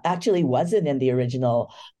that actually wasn't in the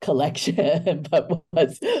original collection, but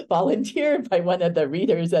was volunteered by one of the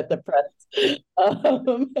readers at the press,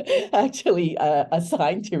 actually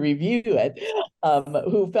assigned to review it,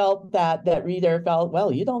 who felt that reader felt,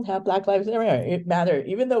 well, you don't have Black Lives Matter,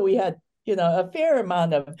 even though we had a fair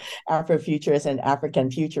amount of Afrofuturist and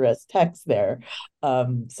African futurist text there.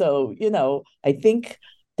 So I think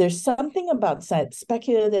there's something about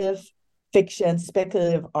speculative fiction,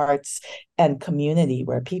 speculative arts, and community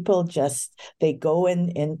where people they go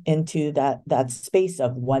into that space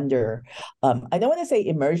of wonder. I don't want to say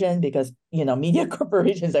immersion because media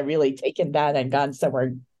corporations have really taken that and gone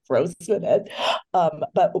somewhere gross with it,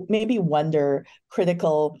 but maybe wonder,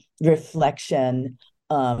 critical reflection,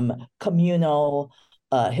 communal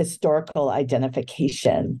historical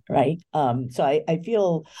identification, right? So I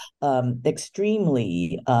feel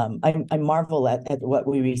extremely, I marvel at what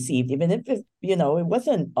we received, even if it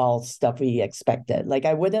wasn't all stuff we expected. Like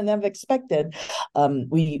I wouldn't have expected.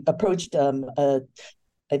 We approached I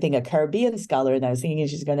think a Caribbean scholar, and I was thinking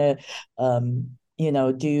she's going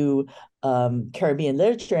to do Caribbean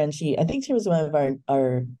literature, and I think she was one of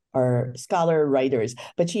our scholar writers,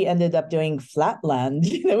 but she ended up doing Flatland,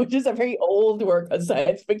 which is a very old work of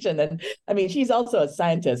science fiction. And I mean, she's also a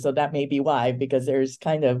scientist, so that may be why, because there's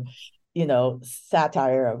kind of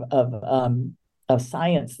satire of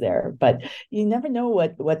science there. But you never know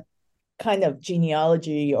what kind of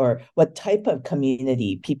genealogy or what type of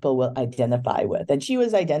community people will identify with. And she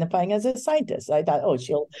was identifying as a scientist. I thought, oh,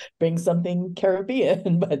 she'll bring something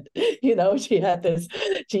Caribbean, but she had this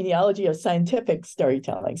genealogy of scientific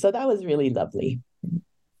storytelling. So that was really lovely.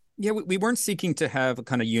 Yeah, we weren't seeking to have a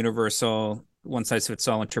kind of universal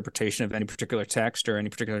one-size-fits-all interpretation of any particular text or any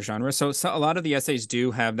particular genre. So a lot of the essays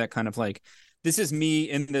do have that kind of like, this is me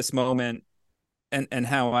in this moment, and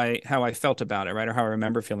how I felt about it, right? Or how I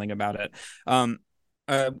remember feeling about it.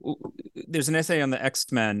 there's an essay on the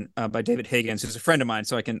X-Men by David Higgins, who's a friend of mine,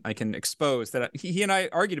 so I can expose that he and I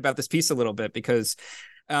argued about this piece a little bit because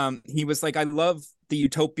he was like, I love the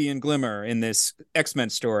utopian glimmer in this X-Men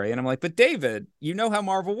story. And I'm like, but David, you know how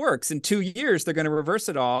Marvel works. In 2 years, they're going to reverse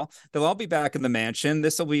it all. They'll all be back in the mansion.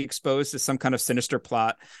 This will be exposed as some kind of sinister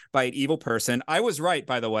plot by an evil person. I was right,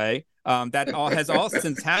 by the way. That all has all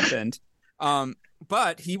since happened.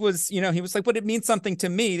 But he was, he was like, but it means something to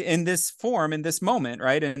me in this form, in this moment,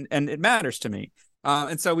 right? And it matters to me.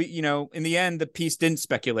 And so we, in the end, the piece didn't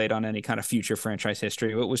speculate on any kind of future franchise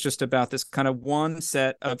history. It was just about this kind of one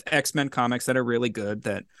set of X-Men comics that are really good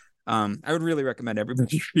that I would really recommend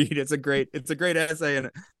everybody read. It's a great essay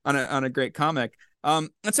and on a great comic.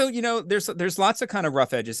 And so, there's lots of kind of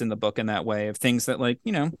rough edges in the book in that way of things that, like,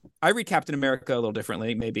 I read Captain America a little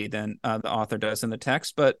differently maybe than the author does in the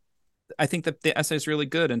text, but I think that the essay is really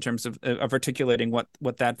good in terms of articulating what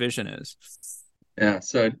that vision is. Yeah,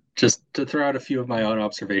 so just to throw out a few of my own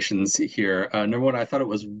observations here. Number one, I thought it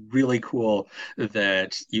was really cool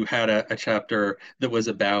that you had a chapter that was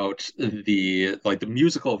about the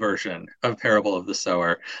musical version of Parable of the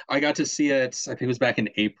Sower. I got to see it, I think it was back in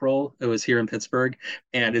April. It was here in Pittsburgh,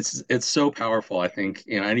 and it's so powerful. I think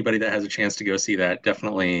anybody that has a chance to go see that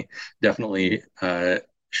definitely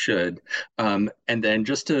should. And then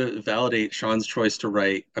just to validate Sean's choice to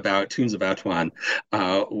write about Tombs of Atuan,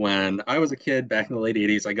 when I was a kid back in the late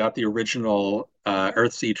 80s, I got the original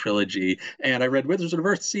Earthsea trilogy, and I read Wizards of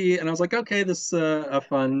Earthsea, and I was like, okay, this is a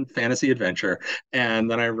fun fantasy adventure. And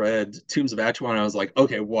then I read Tombs of Atuan, and I was like,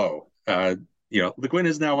 okay, whoa. Le Guin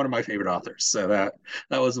is now one of my favorite authors. So that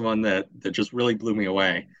was the one that just really blew me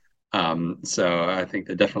away. So I think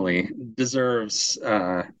that definitely deserves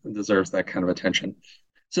that kind of attention.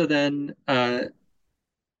 So then I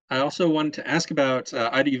also wanted to ask about,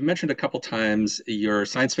 Ida, you've mentioned a couple times your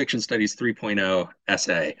Science Fiction Studies 3.0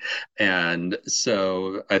 essay. And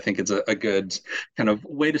so I think it's a good kind of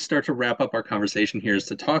way to start to wrap up our conversation here is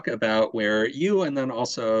to talk about where you and then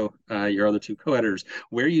also your other two co-editors,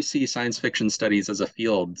 where you see science fiction studies as a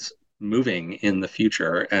field moving in the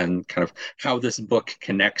future and kind of how this book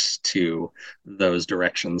connects to those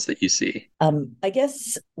directions that you see. I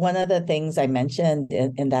guess one of the things I mentioned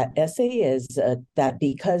in that essay is that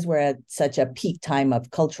because we're at such a peak time of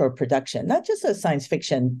cultural production, not just a science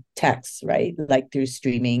fiction text, right? Like through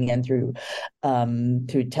streaming and through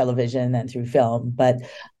television and through film, but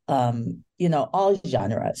all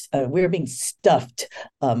genres. We're being stuffed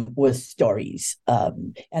with stories.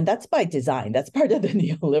 And that's by design. That's part of the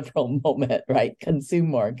neoliberal moment, right? Consume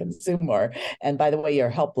more. And by the way, you're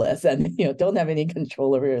helpless and don't have any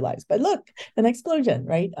control over your lives. But look, an explosion,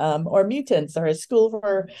 right? Or mutants or a school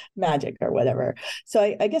for magic or whatever.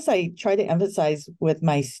 So I guess I try to emphasize with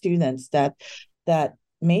my students that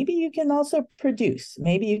maybe you can also produce,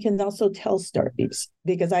 maybe you can also tell stories,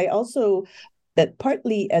 because I also that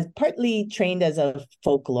partly trained as a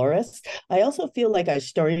folklorist, I also feel like our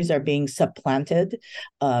stories are being supplanted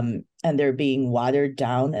and they're being watered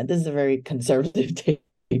down. And this is a very conservative take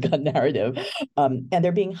on narrative. And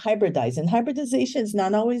they're being hybridized. And hybridization is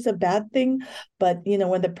not always a bad thing. But,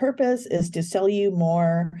 when the purpose is to sell you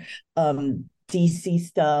more DC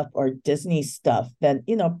stuff or Disney stuff, then,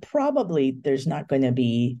 probably there's not going to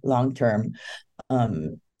be long-term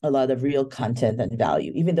a lot of real content and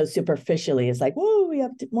value, even though superficially it's like, whoa, we have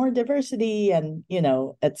more diversity and,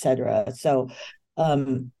 et cetera. So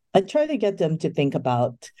I try to get them to think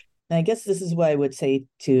about, and I guess this is what I would say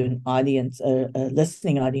to an audience, a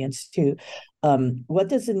listening audience too. What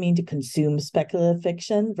does it mean to consume speculative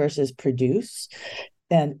fiction versus produce?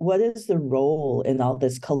 And what is the role in all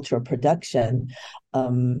this cultural production?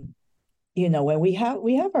 When we have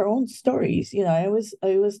our own stories, I always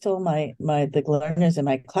tell the learners in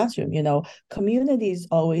my classroom, communities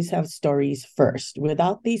always have stories first.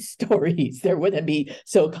 Without these stories, there wouldn't be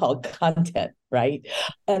so-called content, right?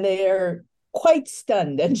 And they are quite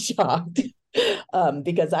stunned and shocked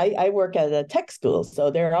because I work at a tech school,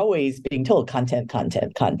 so they're always being told content,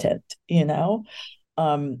 and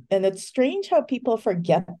it's strange how people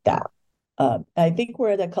forget that. I think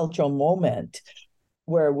we're at a cultural moment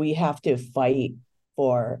where we have to fight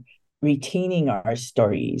for retaining our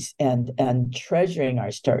stories and treasuring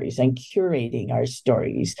our stories and curating our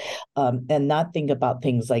stories, and not think about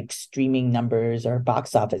things like streaming numbers or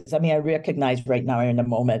box office. I mean, I recognize right now we're in a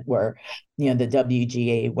moment where, the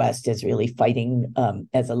WGA West is really fighting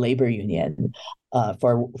as a labor union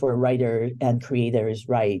for writer and creators'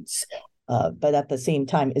 rights. But at the same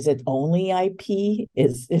time, is it only IP?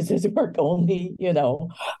 Is this work only,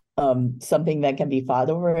 something that can be fought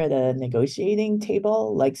over at a negotiating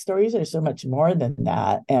table? Like, stories are so much more than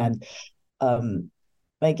that. And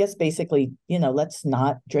I guess basically, let's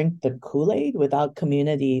not drink the Kool-Aid. Without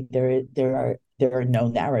community. There are no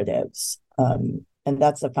narratives, and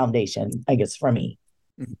that's the foundation, I guess, for me.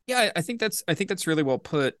 Yeah, I think that's really well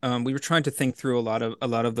put. We were trying to think through a lot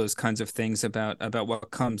of those kinds of things about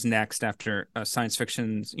what comes next after science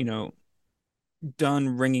fiction's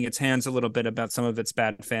done wringing its hands a little bit about some of its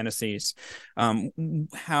bad fantasies.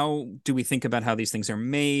 How do we think about how these things are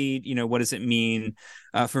made? What does it mean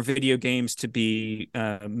for video games to be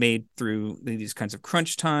made through these kinds of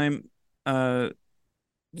crunch time?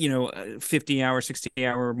 50-hour,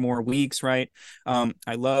 60-hour more weeks, right?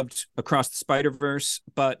 I loved Across the Spider-Verse,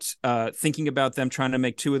 but thinking about them trying to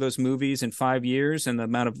make two of those movies in 5 years and the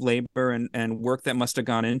amount of labor and work that must have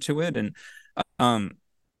gone into it, and um,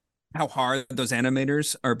 how hard those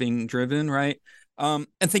animators are being driven, right? And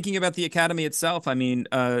thinking about the academy itself, I mean,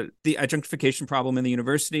 the adjunctification problem in the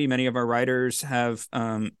university, many of our writers have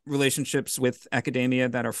relationships with academia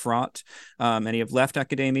that are fraught. Many have left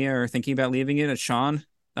academia or thinking about leaving it. Sean,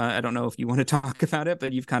 I don't know if you want to talk about it,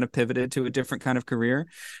 but you've kind of pivoted to a different kind of career.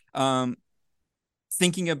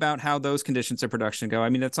 Thinking about how those conditions of production go. I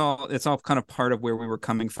mean, it's all kind of part of where we were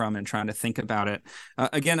coming from and trying to think about it.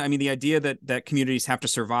 Again, I mean, the idea that communities have to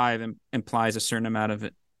survive implies a certain amount of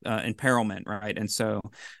imperilment, right? And so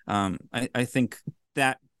I think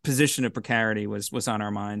that position of precarity was on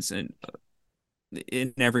our minds in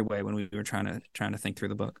every way when we were trying to think through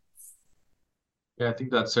the book. Yeah, I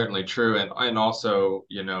think that's certainly true. And also,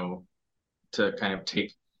 to kind of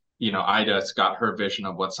take, Ida's got her vision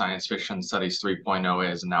of what science fiction studies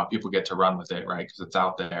 3.0 is, and now people get to run with it, right? Because it's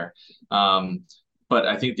out there. But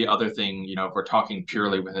I think the other thing, if we're talking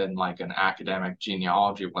purely within like an academic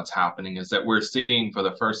genealogy of what's happening, is that we're seeing for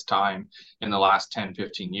the first time in the last 10,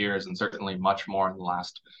 15 years, and certainly much more in the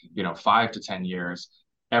last, 5 to 10 years,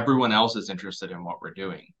 everyone else is interested in what we're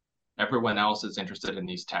doing. Everyone else is interested in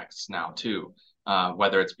these texts now too.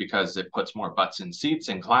 Whether it's because it puts more butts in seats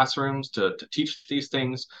in classrooms to teach these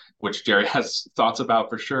things, which Jerry has thoughts about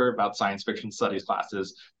for sure, about science fiction studies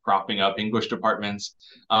classes propping up English departments,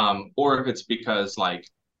 or if it's because like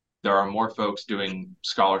there are more folks doing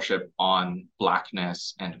scholarship on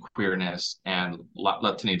Blackness and queerness and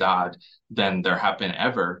Latinidad than there have been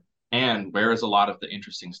ever. And where is a lot of the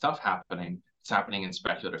interesting stuff happening? It's happening in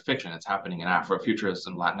speculative fiction. It's happening in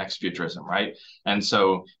Afrofuturism, Latinx futurism, right? And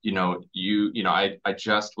so, I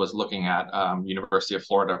just was looking at University of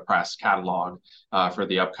Florida Press catalog for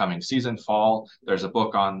the upcoming season fall. There's a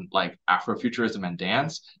book on like Afrofuturism and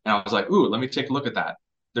dance, and I was like, ooh, let me take a look at that.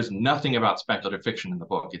 There's nothing about speculative fiction in the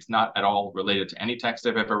book. It's not at all related to any text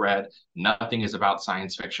I've ever read. Nothing is about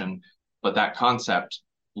science fiction, but that concept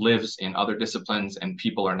lives in other disciplines, and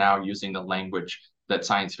people are now using the language that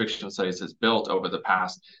science fiction studies has built over the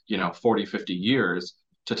past 40, 50 years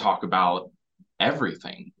to talk about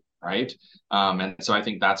everything, right? And so I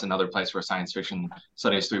think that's another place where science fiction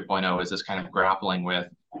studies 3.0 is this kind of grappling with,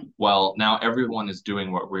 well, now everyone is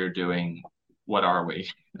doing what we're doing. What are we?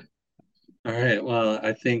 All right. Well,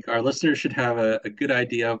 I think our listeners should have a good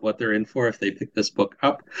idea of what they're in for if they pick this book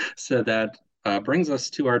up. So that brings us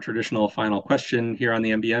to our traditional final question here on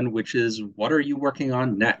the MBN, which is, what are you working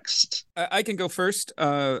on next? I can go first.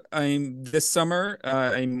 This summer,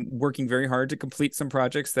 I'm working very hard to complete some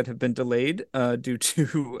projects that have been delayed due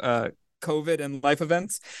to COVID and life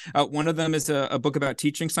events. One of them is a book about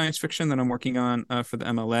teaching science fiction that I'm working on for the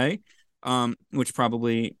MLA. Which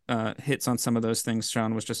probably hits on some of those things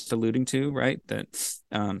Sean was just alluding to, right? That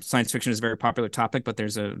science fiction is a very popular topic, but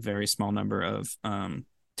there's a very small number of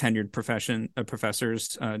tenured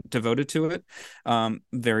professors devoted to it.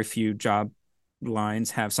 Very few job lines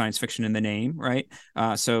have science fiction in the name, right?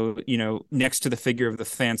 So, next to the figure of the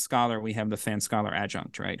fan scholar, we have the fan scholar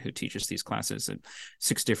adjunct, right? Who teaches these classes at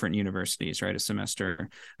 6 different universities, right? A semester,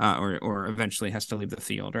 or eventually has to leave the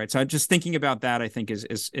field, right? So just thinking about that, I think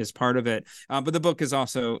is part of it. But the book is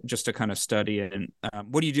also just a kind of study in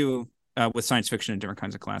what do you do with science fiction in different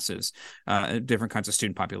kinds of classes, different kinds of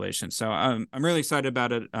student populations. So I'm really excited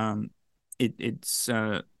about it. It's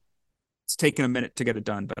taken a minute to get it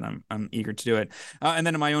done, but I'm eager to do it. And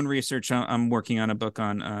then in my own research, I'm working on a book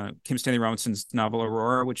on Kim Stanley Robinson's novel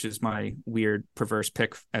Aurora, which is my weird, perverse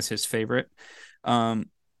pick as his favorite novel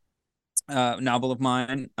of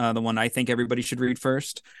mine, the one I think everybody should read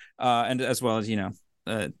first, and as well as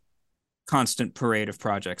a constant parade of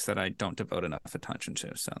projects that I don't devote enough attention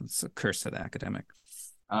to. So it's a curse to the academic.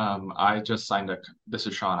 This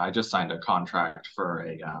is Sean. I just signed a contract for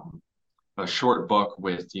a short book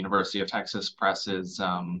with the University of Texas Press's,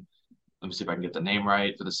 let me see if I can get the name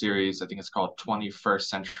right for the series. I think it's called 21st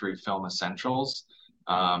Century Film Essentials.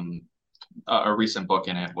 A recent book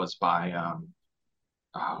in it was by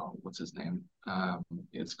what's his name?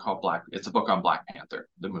 It's called Black. It's a book on Black Panther,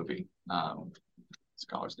 the movie.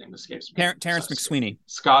 Scholar's name escapes me. Terrence McSweeney.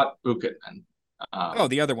 Scott Buchanan.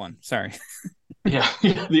 The other one. Sorry. Yeah,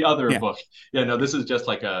 the other Yeah. book. Yeah, no, this is just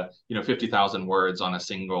like 50,000 words on a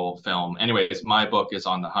single film. Anyways, my book is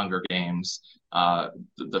on the Hunger Games,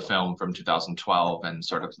 the film from 2012, and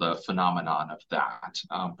sort of the phenomenon of that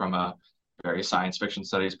from a very science fiction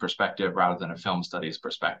studies perspective rather than a film studies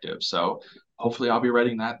perspective. So hopefully I'll be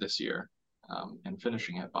writing that this year and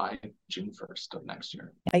finishing it by June 1st of next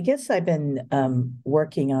year. I guess I've been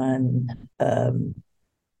working on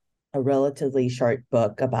a relatively short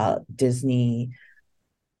book about Disney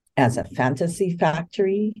as a fantasy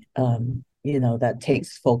factory, that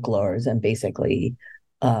takes folklores and basically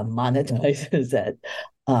monetizes it,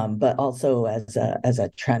 but also as a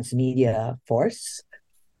transmedia force,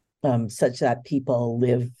 such that people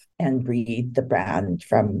live and breathe the brand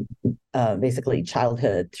from basically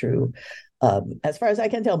childhood through, as far as I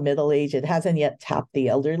can tell, middle age. It hasn't yet tapped the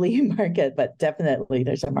elderly market, but definitely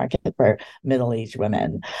there's a market for middle-aged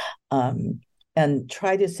women. And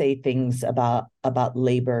try to say things about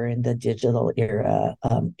labor in the digital era,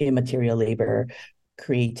 immaterial labor,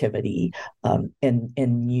 creativity, in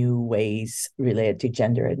new ways related to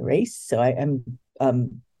gender and race. So I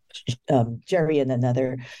am Jerry and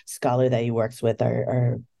another scholar that he works with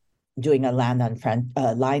are doing a line on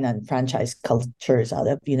franchise cultures out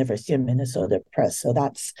of University of Minnesota Press. So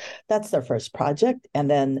that's their first project, and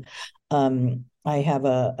then I have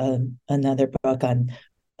another book on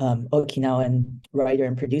Okinawan writer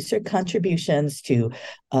and producer contributions to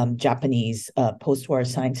Japanese post-war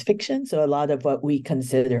science fiction. So a lot of what we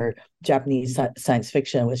consider Japanese science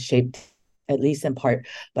fiction was shaped, at least in part,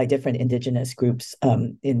 by different indigenous groups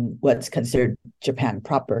in what's considered Japan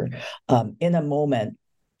proper, in a moment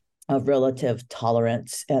of relative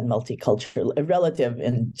tolerance and multicultural, relative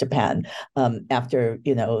in Japan, after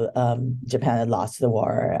Japan had lost the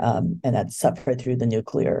war and had suffered through the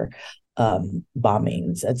nuclear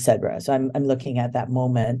bombings, etc. So I'm looking at that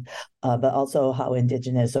moment, but also how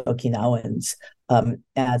indigenous Okinawans,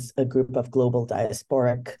 as a group of global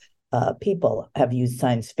diasporic people, have used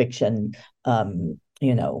science fiction, to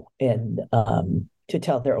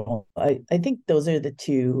tell their own. I think those are the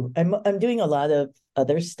two. I'm doing a lot of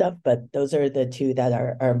other stuff, but those are the two that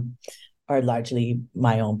are largely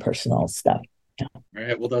my own personal stuff. All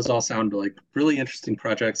right. Well, those all sound like really interesting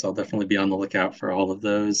projects. I'll definitely be on the lookout for all of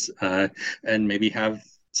those, and maybe have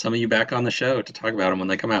some of you back on the show to talk about them when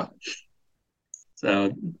they come out.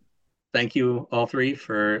 So thank you all three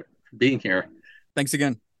for being here. Thanks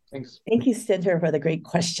again. Thanks. Thank you, Stentor, for the great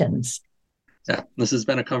questions. Yeah, this has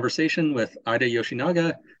been a conversation with Ida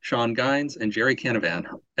Yoshinaga, Sean Gines, and Jerry Canavan,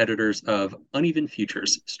 editors of Uneven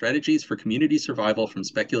Futures, Strategies for Community Survival from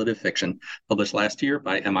Speculative Fiction, published last year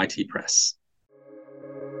by MIT Press.